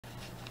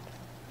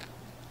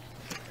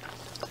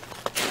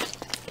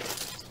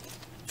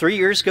3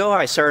 years ago,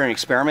 I started an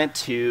experiment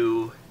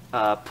to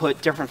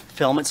put different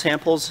filament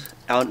samples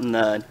out in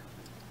the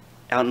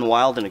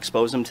wild and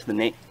expose them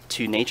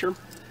to nature.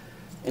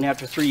 And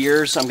after 3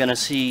 years, I'm going to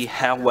see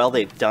how well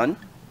they've done.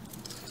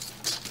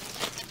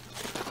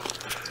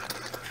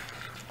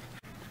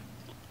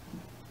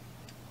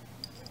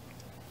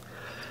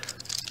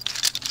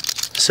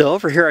 So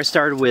over here, I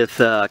started with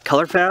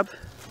ColorFabb,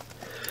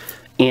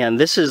 and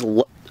this is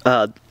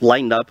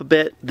lightened up a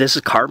bit. This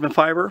is carbon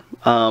fiber.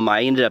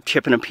 I ended up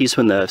chipping a piece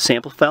when the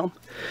sample fell.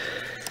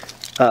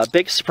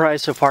 Biggest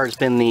surprise so far has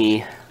been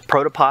the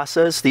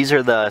ProtoPastas. These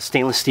are the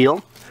stainless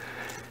steel,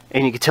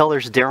 and you can tell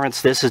there's a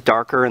difference. This is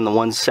darker and the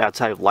ones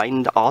outside have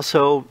lightened.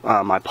 Also,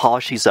 I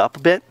polished these up a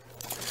bit,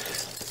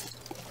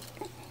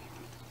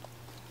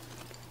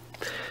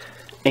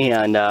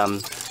 and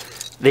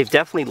they've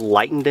definitely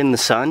lightened in the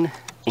sun,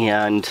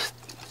 and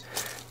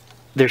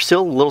they're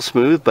still a little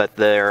smooth, but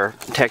their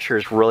texture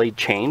has really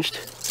changed.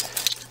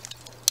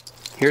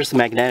 Here's the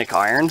magnetic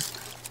iron.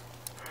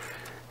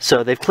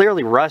 So they've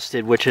clearly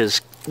rusted, which is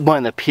one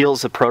of the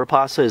appeals of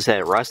ProtoPasta, is that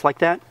it rusts like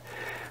that.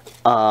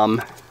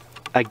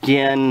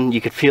 Again, you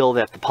could feel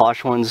that the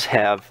polished ones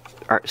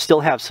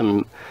still have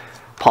some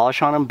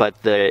polish on them, but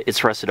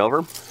it's rusted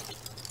over.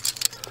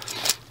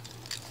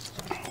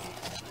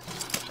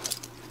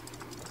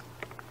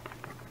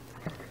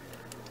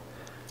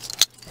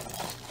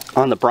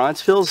 On the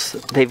bronze fills,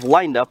 they've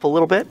lightened up a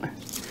little bit.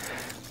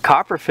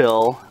 Copper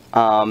fill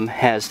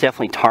has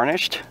definitely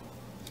tarnished.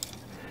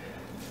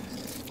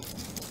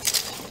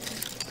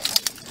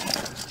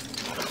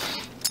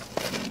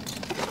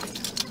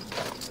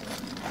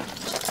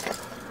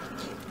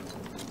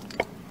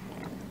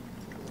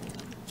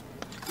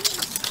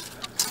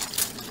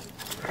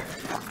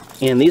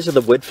 And these are the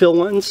wood fill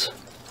ones.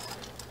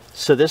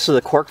 So this is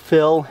the cork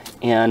fill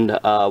and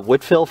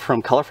wood fill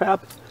from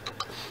ColorFabb.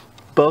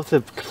 Both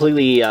have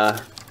completely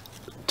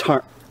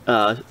turned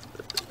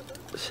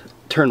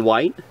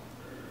white.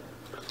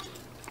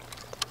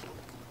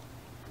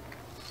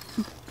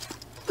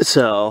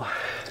 So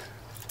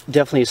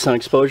definitely sun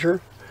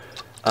exposure.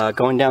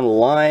 Going down the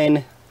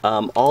line,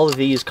 all of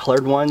these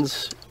colored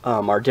ones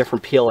are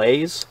different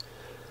PLAs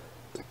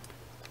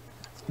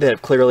that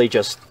have clearly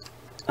just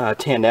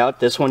tanned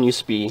out. This one used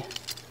to be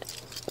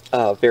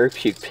very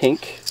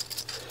pink.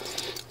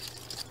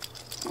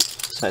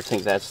 So I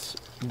think that's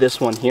this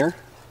one here.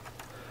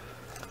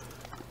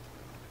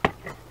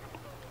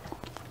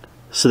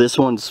 So this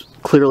one's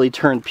clearly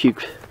turned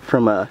puke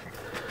from a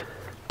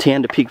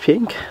tan to puke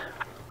pink.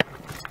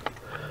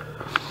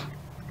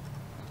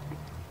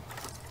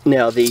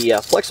 Now the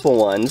flexible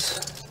ones,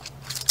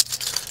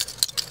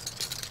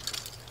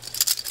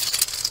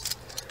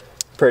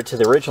 compared to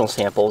the original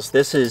samples,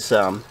 this is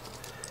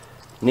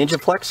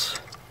NiniaFlex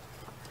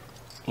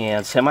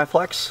and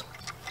SemiFlex.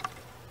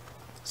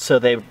 So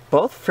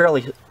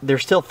they're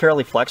still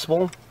fairly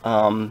flexible.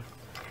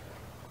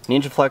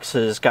 NiniaFlex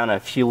has got a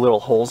few little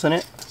holes in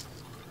it,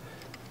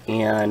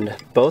 and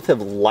both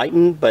have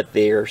lightened, but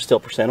they're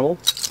still presentable.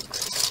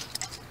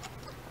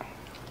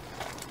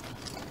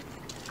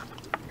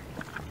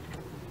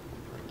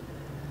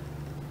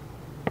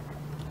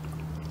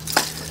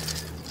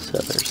 So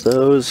there's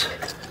those.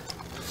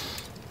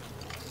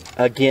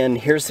 Again,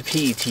 here's the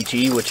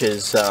PETG, which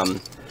is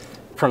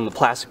from the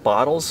plastic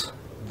bottles.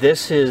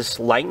 This is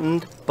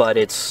lightened, but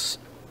it's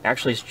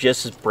actually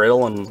just as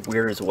brittle and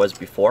weird as it was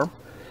before.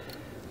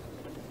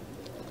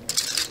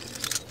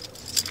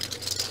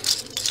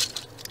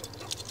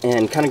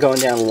 And kind of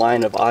going down the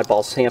line of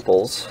oddball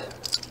samples.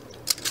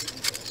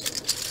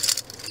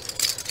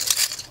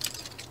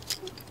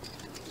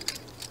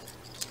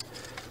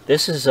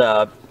 This is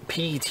a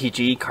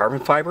PETG carbon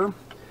fiber.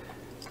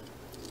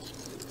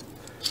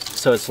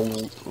 So it's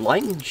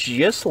lightened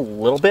just a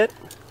little bit.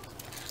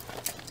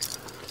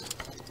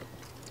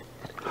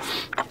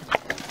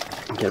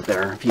 Get a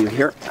better view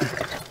here.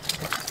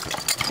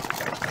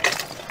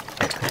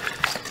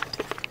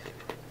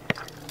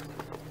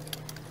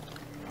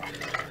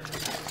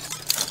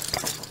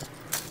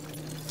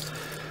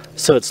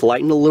 So it's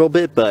lightened a little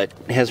bit, but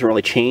it hasn't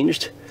really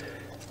changed.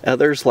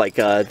 Others, like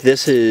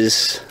this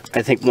is,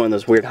 I think, one of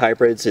those weird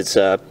hybrids. It's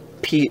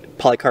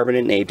polycarbonate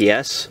and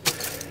ABS.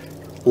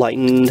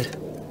 Lightened.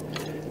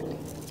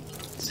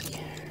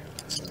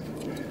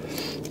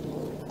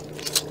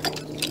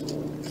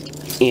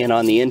 And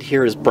on the end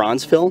here is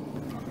bronze fill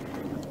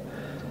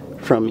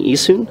from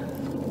eSun.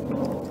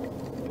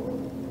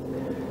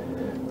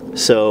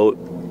 So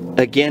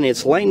again,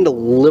 it's lightened a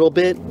little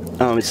bit.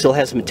 It still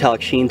has a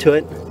metallic sheen to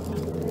it,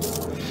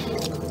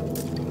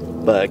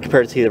 but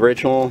compared to the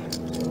original,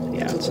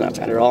 yeah, it's not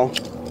bad at all.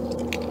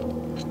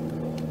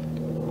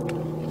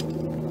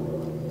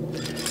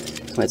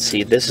 Let's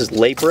see, this is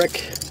late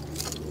brick.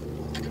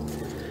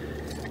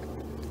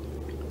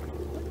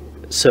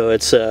 So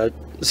it's a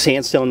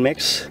sandstone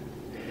mix.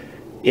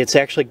 It's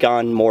actually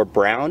gone more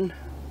brown.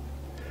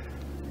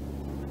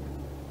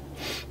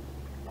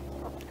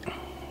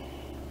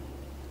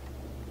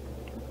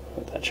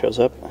 Hope that shows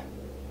up.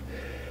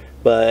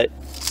 But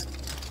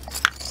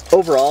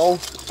overall,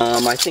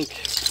 I think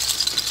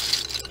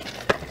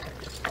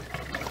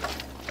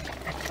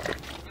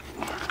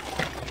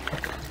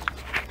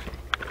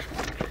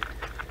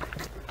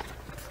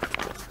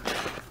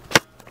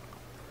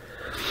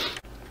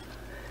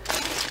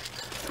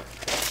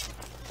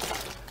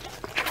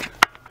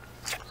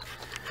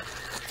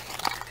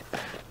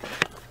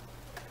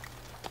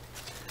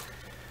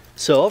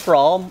So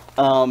overall,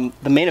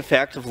 the main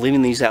effect of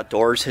leaving these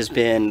outdoors has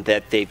been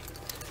that they've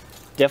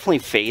definitely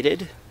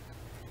faded.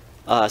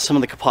 Some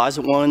of the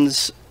composite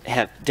ones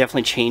have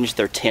definitely changed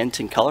their tint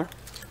and color.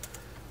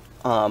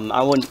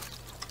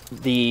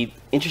 The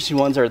interesting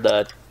ones are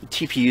the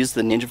TPUs,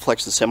 the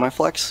NiniaFlex and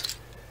SemiFlex,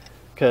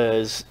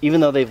 because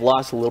even though they've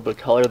lost a little bit of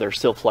color, they're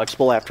still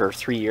flexible after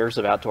 3 years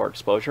of outdoor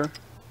exposure.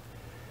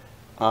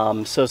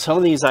 So some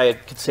of these I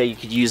could say you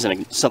could use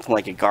in something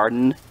like a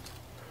garden,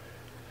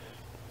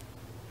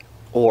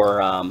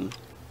 or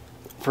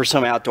for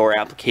some outdoor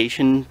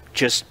application.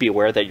 Just be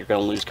aware that you're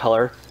going to lose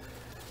color.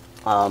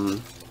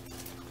 But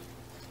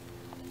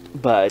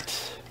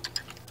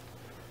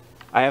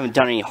I haven't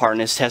done any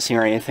hardness testing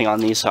or anything on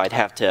these, so I'd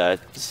have to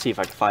see if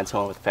I can find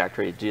someone with the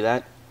factory to do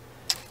that.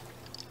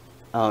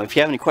 If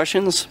you have any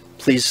questions,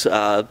 please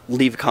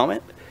leave a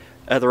comment.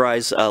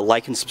 Otherwise,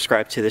 like and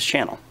subscribe to this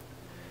channel.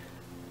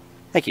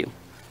 Thank you.